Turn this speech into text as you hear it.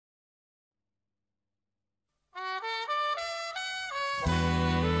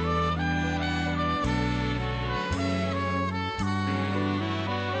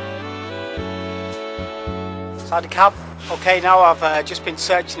Inside the cab. Okay, now I've just been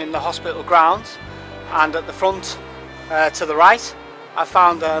searching in the hospital grounds, and at the front to the right I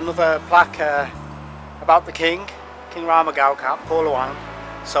found another plaque about the King Rama Gaukap, Polawan.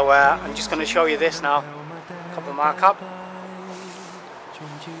 So I'm just going to show you this now. Couple my cab.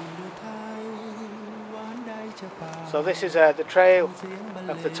 So this is the trail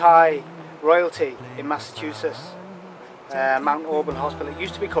of the Thai royalty in Massachusetts, Mount Auburn Hospital. It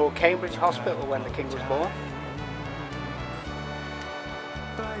used to be called Cambridge Hospital when the King was born.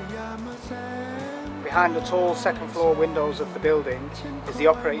 Behind the tall second floor windows of the building is the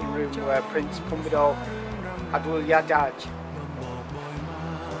operating room where Prince Bhumibol Adulyadej,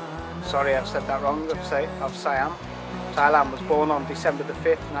 sorry I've said that wrong, of Siam, Thailand, was born on December the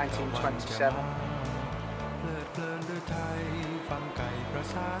 5th, 1927.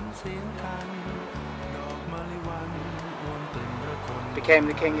 Became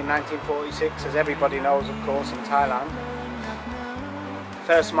the king in 1946, as everybody knows, of course, in Thailand.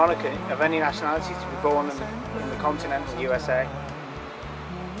 First monarch of any nationality to be born in the continental USA.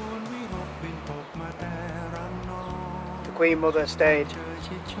 The Queen Mother stayed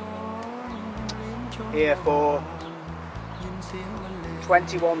here for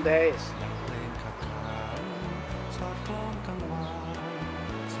 21 days.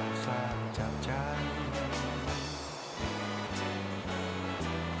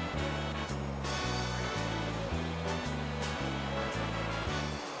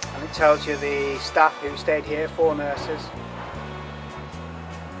 And it tells you the staff who stayed here, 4 nurses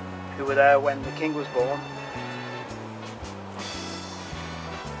who were there when the King was born.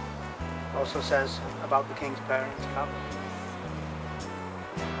 Also says about the King's parents' cap.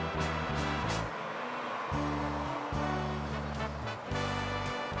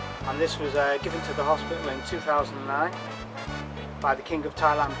 And this was given to the hospital in 2009 by the King of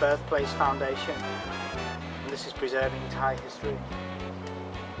Thailand Birthplace Foundation, and this is preserving Thai history,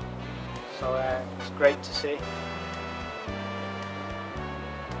 so it's great to see.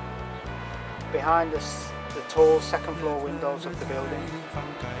 Behind us, the tall second floor windows of the building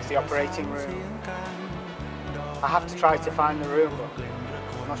is the operating room. I have to try to find the room, but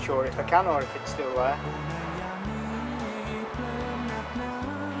I'm not sure if I can or if it's still there.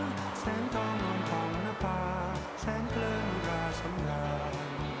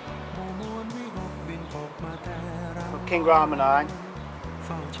 King Rama IX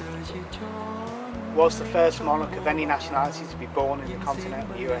was the first monarch of any nationality to be born in the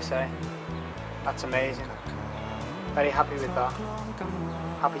continental USA. That's amazing. Very happy with that.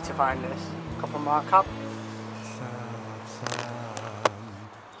 Happy to find this. Couple more cap.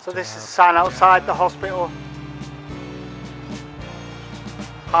 So this is a sign outside the hospital.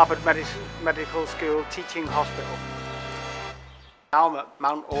 Harvard Medical School Teaching Hospital. Now I'm at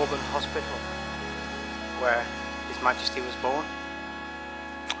Mount Auburn Hospital, where His Majesty was born.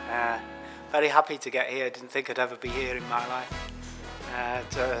 Very happy to get here. Didn't think I'd ever be here in my life.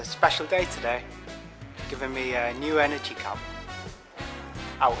 It's a special day today, giving me a new energy cap.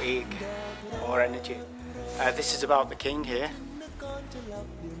 Outig, more energy. This is about the King here,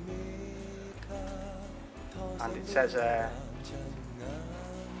 and it says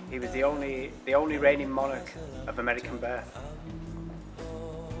he was the only reigning monarch of American birth.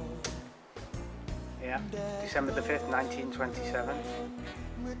 Yeah, December the 5th, 1927.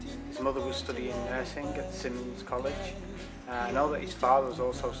 His mother was studying nursing at Simmons College. I know that his father was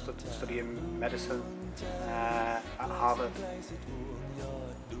also studying medicine at Harvard.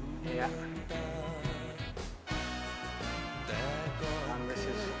 Yeah. And this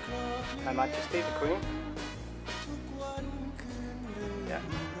is Her Majesty, the Queen. Yeah.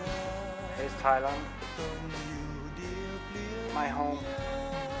 Here's Thailand. My home.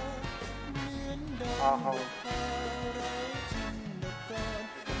 Our home.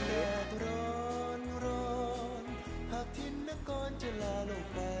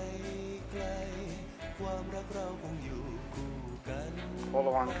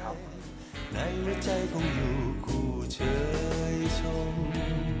 Polawan Cup.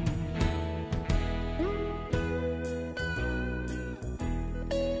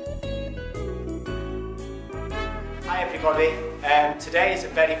 Hi everybody, today is a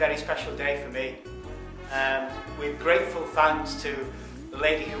very special day for me. With grateful thanks to the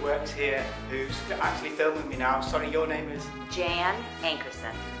lady who works here, who's actually filming me now. Sorry, your name is? Jan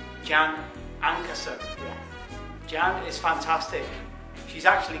Ankerson. Jan Ankerson. Yes. Jan is fantastic. She's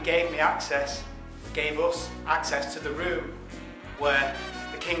actually gave us access to the room where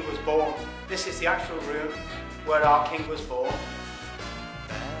the King was born. This is the actual room where our King was born.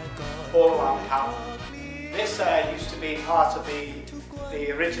 Polawan Camp. This used to be part of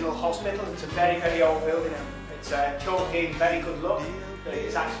the original hospital. It's a very old building. It's chalky, very good luck that it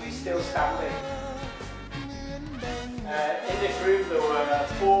is actually still standing. In this room there were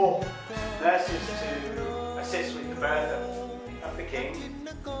 4 nurses to assist with the birth of the king,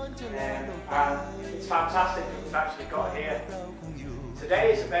 and it's fantastic that we've actually got here.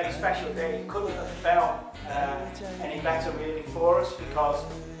 Today is a very special day. It couldn't have felt any better really for us, because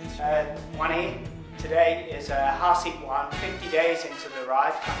today is Hasit 1, 50 days into the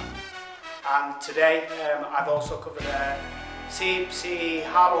ride, and today I've also covered CC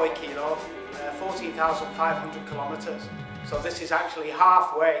Harloy Kilo, 14,500 kilometres. So this is actually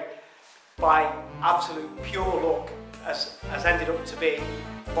halfway, by absolute pure luck, has ended up to be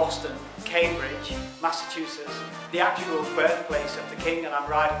Boston, Cambridge, Massachusetts, the actual birthplace of the king, and I'm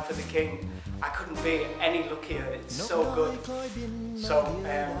riding for the king. I couldn't be any luckier. It's so good. So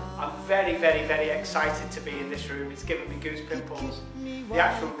I'm very, very, very excited to be in this room. It's giving me goose pimples. The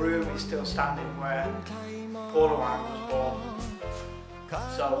actual room is still standing where Portrays was born.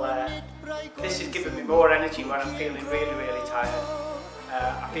 So this is giving me more energy when I'm feeling really, really tired.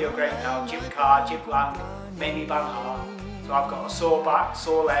 I feel great now. Jip car, jip lang, mainly banhar. So I've got a sore back,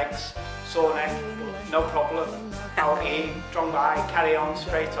 sore legs, sore neck, but no problem. I'll eat, strong by, carry on,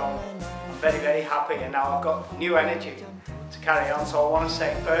 straight on. I'm very, very happy, and now I've got new energy to carry on. So I want to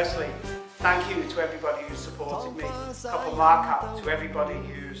say firstly, thank you to everybody who's supported me. Couple markup to everybody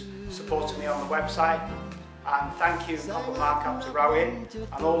who's supported me on the website. And thank you, couple markup to Rowan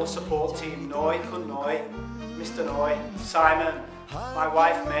and all the support team, Noi, Kun Noi, Mr. Noi, Simon, my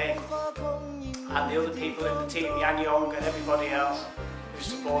wife May, and the other people in the team, Yan Yong and everybody else who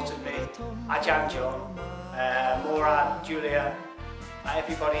supported me, Ajahn John, Moran, Julia,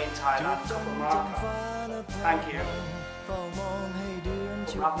 everybody in Thailand, couple markup. Thank you.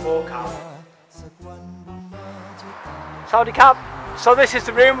 Saudi Cap. So this is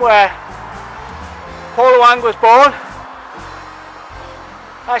the room where Portrays was born.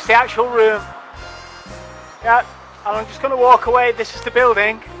 That's the actual room. Yeah, and I'm just going to walk away. This is the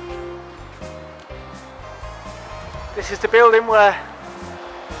building. This is the building where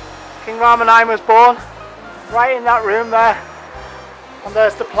King Rama IX was born. Right in that room there. And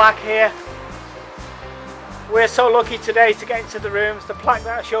there's the plaque here. We're so lucky today to get into the rooms. The plaque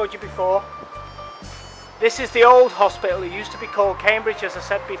that I showed you before. This is the old hospital. It used to be called Cambridge, as I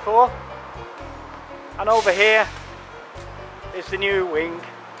said before. And over here is the new wing,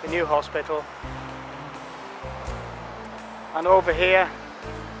 the new hospital. And over here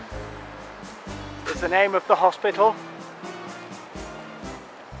is the name of the hospital.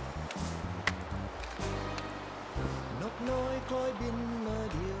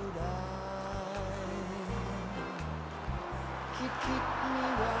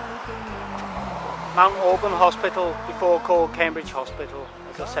 Mount Auburn Hospital, before called Cambridge Hospital,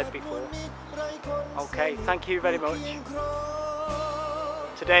 as I said before. Okay, thank you very much.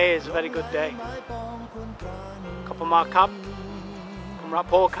 Today is a very good day. Couple more cap,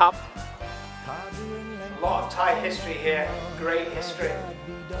 rapport cap. A lot of Thai history here, great history.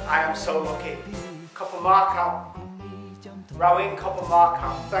 I am so lucky. Couple more cap, rowing, couple more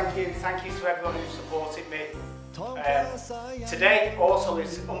cap. Thank you to everyone who supported me. Today also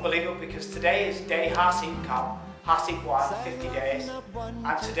is unbelievable, because today is day Hasit Cup. Hasit 1, 50 days,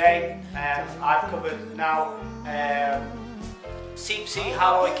 and today I've covered now CC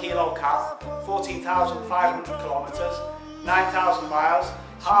Harloy Kilo Cap, 14,500 kilometres, 9,000 miles,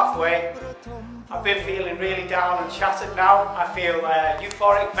 halfway. I've been feeling really down and shattered now. I feel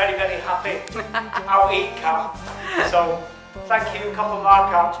euphoric, very, very happy. I'll eat cap. So thank you, couple more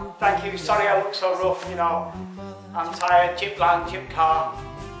cap. Thank you. Sorry I look so rough, you know. I'm tired. Jip lang, jip car,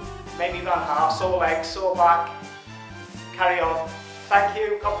 maybe banhar, sore legs, sore back. Carry on. Thank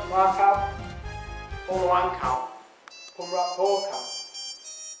you, couple more cap. All one cap. Come right, 4 cap.